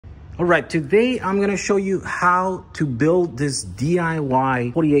All right, today I'm gonna show you how to build this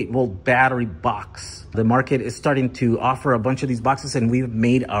DIY 48-volt battery box. The market is starting to offer a bunch of these boxes, and we've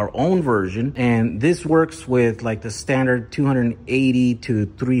made our own version. And this works with like the standard 280 to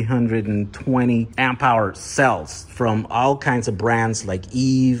 320 amp hour cells from all kinds of brands like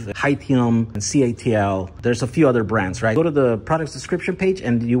Eve, Hitium, and CATL. There's a few other brands, right? Go to the products description page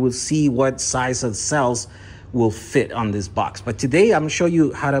and you will see what size of cells will fit on this box. But today I'm gonna show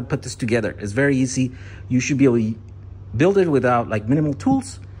you how to put this together. It's very easy. You should be able to build it without like minimal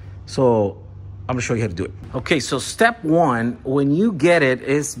tools. So I'm gonna show you how to do it. Okay, so step one, when you get it,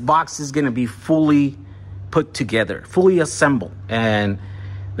 this box is gonna be fully put together, fully assembled. And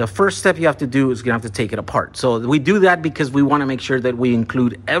the first step you have to do is you're gonna have to take it apart. So we do that because we wanna make sure that we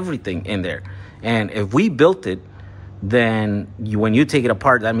include everything in there. And if we built it, then when you take it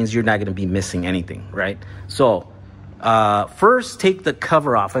apart, that means you're not going to be missing anything, right? So first take the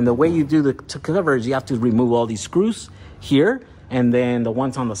cover off, and the way you do the cover is you have to remove all these screws here, and then the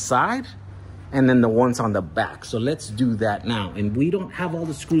ones on the side, and then the ones on the back. So let's do that now. And we don't have all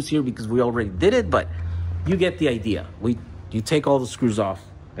the screws here because we already did it, but you get the idea. You take all the screws off,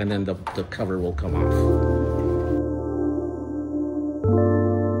 and then the cover will come off.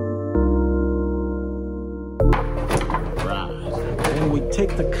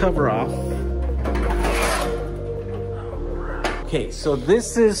 Take the cover off. Okay, so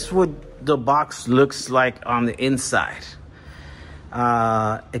this is what the box looks like on the inside.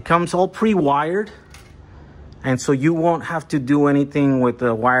 It comes all pre-wired, and so you won't have to do anything with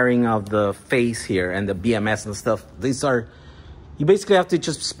the wiring of the face here and the BMS and stuff. You basically have to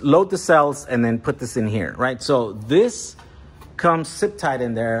just load the cells and then put this in here, right? So this comes zip tied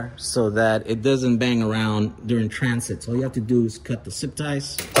in there so that it doesn't bang around during transit. So all you have to do is cut the zip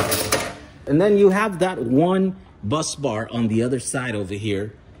ties. And then you have that one bus bar on the other side over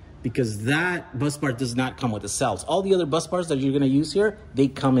here, because that bus bar does not come with the cells. All the other bus bars that you're gonna use here, they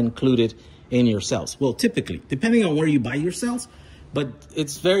come included in your cells. Well, typically, depending on where you buy your cells, but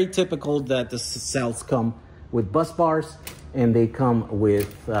it's very typical that the cells come with bus bars, and they come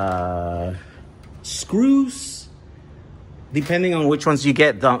with screws. Depending on which ones you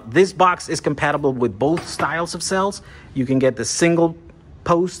get, this box is compatible with both styles of cells. You can get the single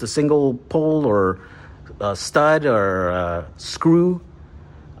post, the single pole, or stud, or screw,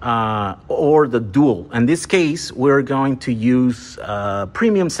 or the dual. In this case, we're going to use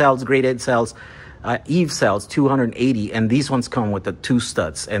premium cells, grade A cells, Eve cells, 280, and these ones come with the 2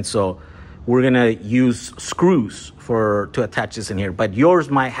 studs. And so we're gonna use screws to attach this in here, but yours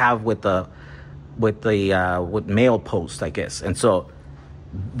might have with male post, I guess. And so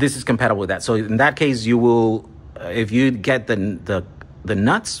this is compatible with that. So in that case, you will, if you get the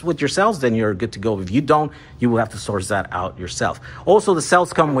nuts with your cells, then you're good to go. If you don't, you will have to source that out yourself. Also, the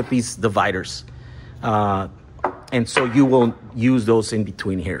cells come with these dividers. And so you will use those in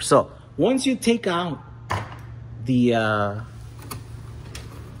between here. So once you take out the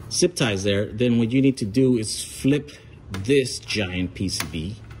zip ties there, then what you need to do is flip this giant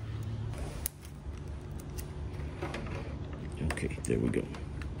PCB. Okay, there we go.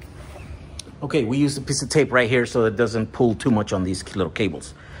 Okay, we use a piece of tape right here so it doesn't pull too much on these little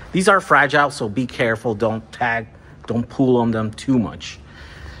cables. These are fragile, so be careful. Don't pull on them too much.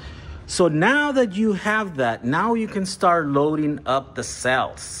 So now that you have that, now you can start loading up the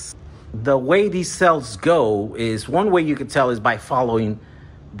cells. The way these cells go is, one way you can tell is by following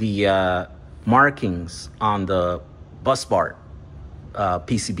the markings on the bus bar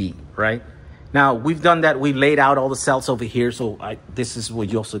PCB, right? Now, we've done that. We laid out all the cells over here. So this is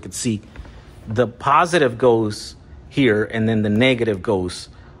what you also could see. The positive goes here, and then the negative goes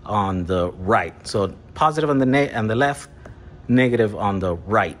on the right. So positive on the left, negative on the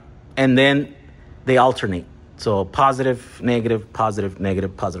right. And then they alternate. So positive, negative, positive,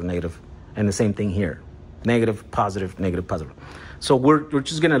 negative, positive, negative. And the same thing here. Negative, positive, negative, positive. So we're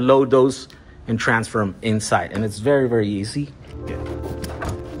just going to load those and transfer them inside. And it's very, very easy. Yeah.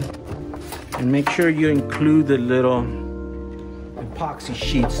 And make sure you include the little epoxy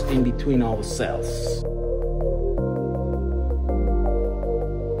sheets in between all the cells.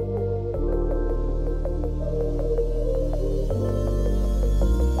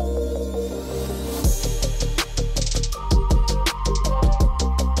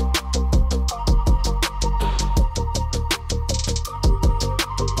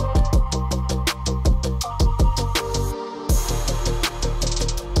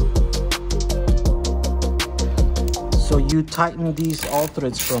 So you tighten these all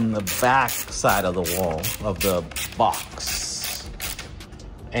threads from the back side of the wall of the box.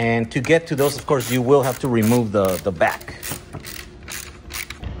 And to get to those, of course, you will have to remove the back.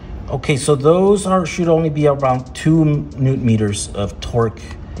 Okay, so those should only be around 2 newton meters of torque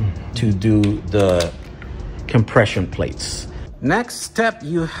to do the compression plates. Next step,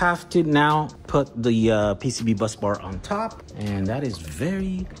 you have to now put the PCB bus bar on top, and that is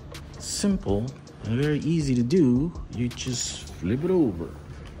very simple and very easy to do. You just flip it over.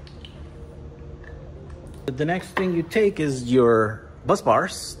 The next thing you take is your bus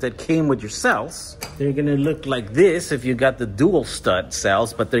bars that came with your cells. They're gonna look like this if you got the dual stud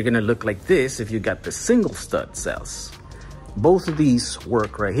cells, but they're gonna look like this if you got the single stud cells. Both of these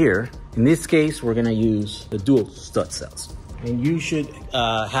work right here. In this case, we're gonna use the dual stud cells. And you should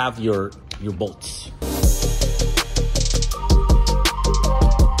have your bolts.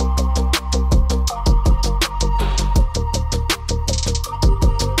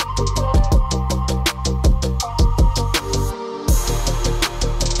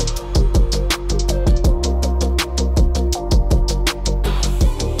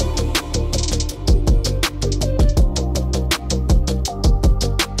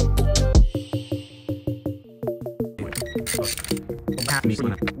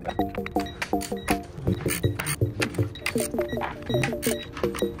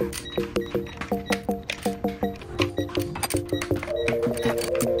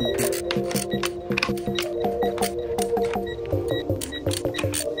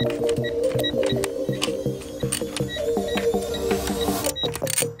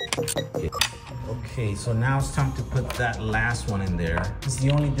 Okay, so now it's time to put that last one in there. It's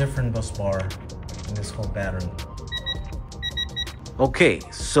the only different bus bar in this whole battery. Okay,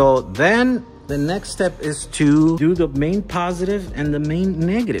 so then the next step is to do the main positive and the main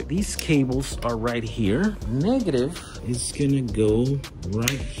negative. These cables are right here. Negative is gonna go right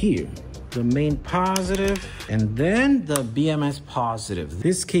here. The main positive and then the BMS positive.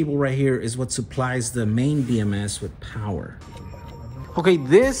 This cable right here is what supplies the main BMS with power. Okay,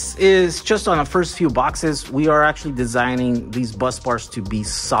 this is just on the first few boxes. We are actually designing these bus bars to be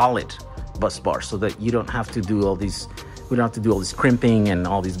solid bus bars so that you don't have to do all these, we don't have to do all this crimping and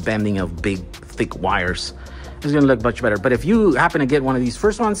all this bending of big, thick wires. It's gonna look much better. But if you happen to get one of these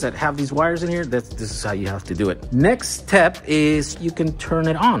first ones that have these wires in here, this is how you have to do it. Next step is you can turn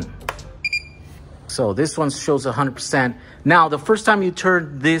it on. So this one shows 100%. Now, the first time you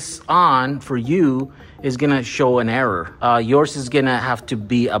turn this on for you is gonna show an error. Yours is gonna have to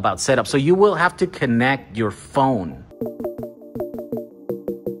be about setup. So you will have to connect your phone.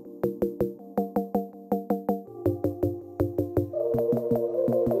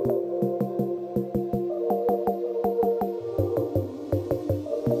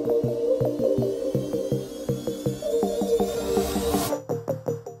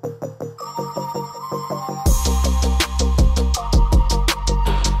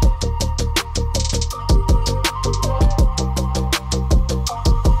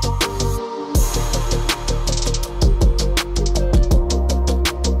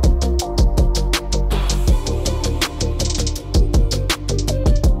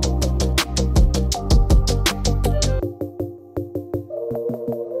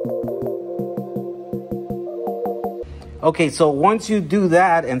 Okay, so once you do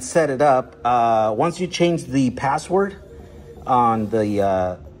that and set it up, once you change the password on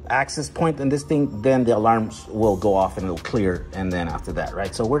the access point in this thing, then the alarms will go off and it'll clear, and then after that,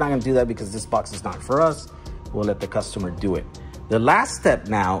 right? So we're not gonna do that because this box is not for us. We'll let the customer do it. The last step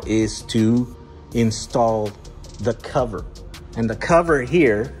now is to install the cover. And the cover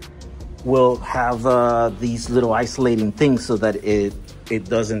here will have these little isolating things so that it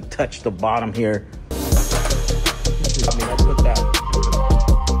doesn't touch the bottom here. I put that.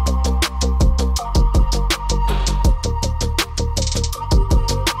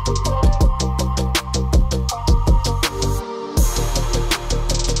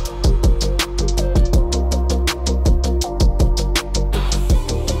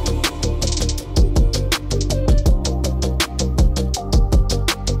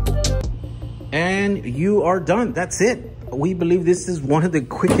 And you are done. That's it. We believe this is one of the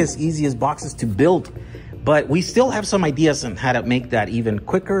quickest, easiest boxes to build. But we still have some ideas on how to make that even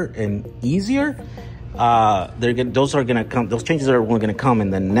quicker and easier. Those changes are going to come in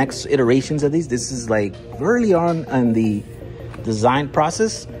the next iterations of these. This is like early on in the design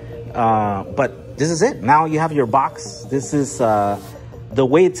process. But this is it. Now you have your box. This is the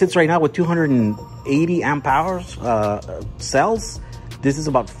way it sits right now with 280 amp hours cells. This is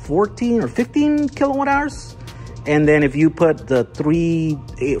about 14 or 15 kilowatt hours. And then if you put the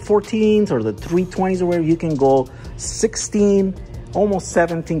 314s or the 320s or whatever, you can go 16, almost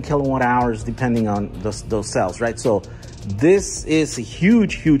 17 kilowatt hours, depending on those cells, right? So this is a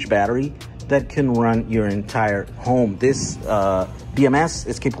huge, huge battery that can run your entire home. This BMS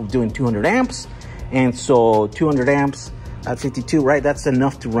is capable of doing 200 amps. And so 200 amps at 52, right? That's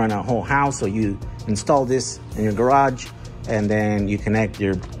enough to run a whole house. So you install this in your garage, and then you connect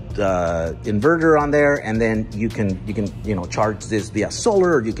your inverter on there, and then you can charge this via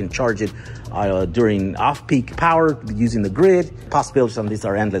solar, or you can charge it during off-peak power using the grid. Possibilities on this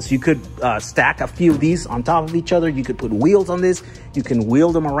are endless. You could stack a few of these on top of each other. You could put wheels on this. You can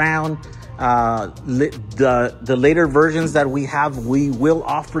wheel them around. The later versions that we have, we will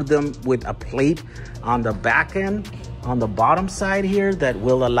offer them with a plate on the back end, on the bottom side here, that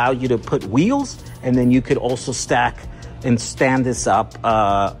will allow you to put wheels, and then you could also stack and stand this up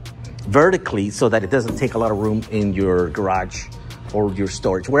vertically so that it doesn't take a lot of room in your garage or your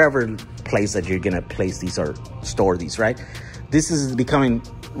storage, wherever place that you're gonna place these or store these, right? This is becoming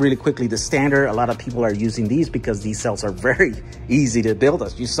really quickly the standard. A lot of people are using these because these cells are very easy to build.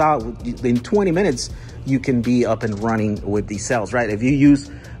 As you saw, in 20 minutes, you can be up and running with these cells, right? If you use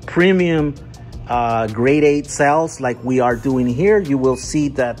premium grade 8 cells like we are doing here, you will see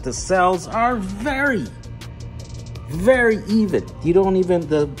that the cells are very even. You don't even,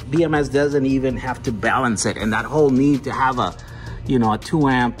 the BMS doesn't even have to balance it. And that whole need to have a 2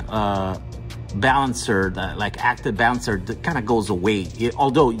 amp balancer, like active balancer, that kind of goes away.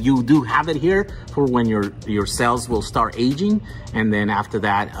 Although you do have it here for when your cells will start aging, and then after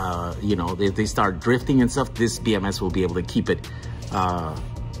that, if they start drifting and stuff, this BMS will be able to keep it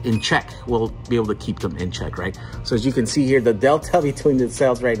in check. We'll be able to keep them in check, right? So as you can see here, the delta between the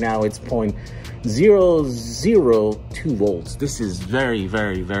cells right now, it's 0.002 volts. This is very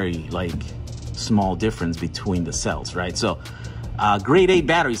like small difference between the cells, right? So grade 8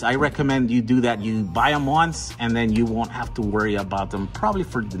 batteries, I recommend you do that. You buy them once, and then you won't have to worry about them probably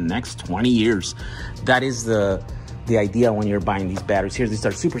for the next 20 years. That is the idea when you're buying these batteries here. These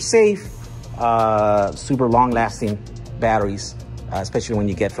are super safe, super long lasting batteries, especially when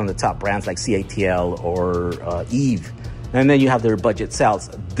you get from the top brands like CATL or Eve. And then you have their budget cells.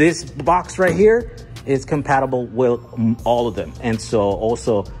 This box right here is compatible with all of them. And so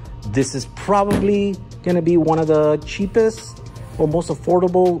also, this is probably gonna be one of the cheapest or most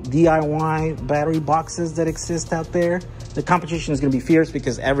affordable DIY battery boxes that exist out there. The competition is gonna be fierce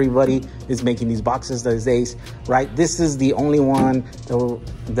because everybody is making these boxes these days, right? This is the only one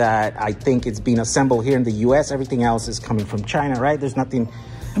that I think it's being assembled here in the US. Everything else is coming from China, right? There's nothing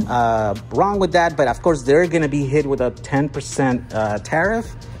wrong with that, but of course they're gonna be hit with a 10%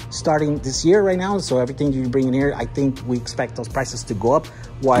 tariff starting this year right now. So everything you bring in here, I think we expect those prices to go up.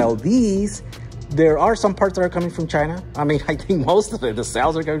 While these, there are some parts that are coming from China. I mean, I think most of it, the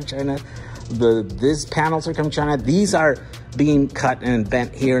cells are coming from China. These panels are coming from China. These are being cut and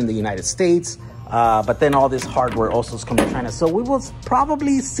bent here in the United States. But then all this hardware also is coming from China. So we will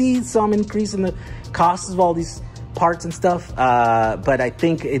probably see some increase in the costs of all these parts and stuff. But I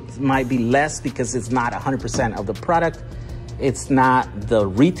think it might be less because it's not 100% of the product. It's not the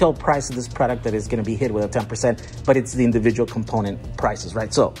retail price of this product that is going to be hit with a 10%, but it's the individual component prices,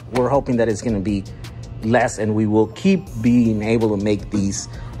 right? So we're hoping that it's going to be less, and we will keep being able to make these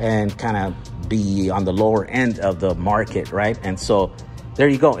and kind of be on the lower end of the market, right? And so there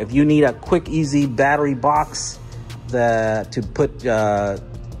you go. If you need a quick, easy battery box to put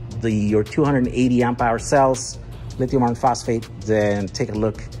your 280 amp hour cells, lithium iron phosphate, then take a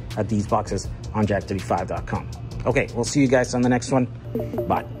look at these boxes on jack35.com. Okay, we'll see you guys on the next one.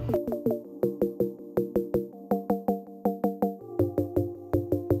 Bye.